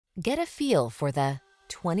Get a feel for the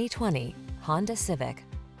 2020 Honda Civic.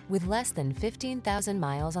 With less than 15,000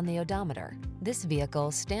 miles on the odometer, this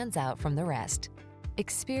vehicle stands out from the rest.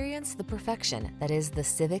 Experience the perfection that is the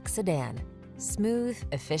Civic sedan. Smooth,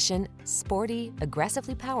 efficient, sporty,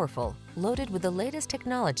 aggressively powerful, loaded with the latest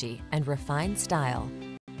technology and refined style.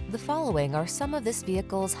 The following are some of this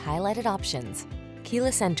vehicle's highlighted options: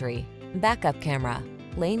 keyless entry, backup camera,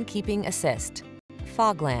 lane keeping assist,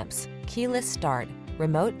 fog lamps, keyless start,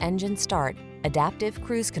 remote engine start, adaptive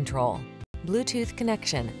cruise control, Bluetooth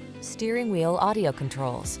connection, steering wheel audio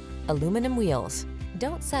controls, aluminum wheels.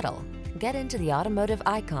 Don't settle. Get into the automotive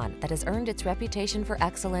icon that has earned its reputation for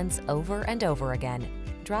excellence over and over again.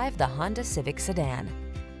 Drive the Honda Civic sedan.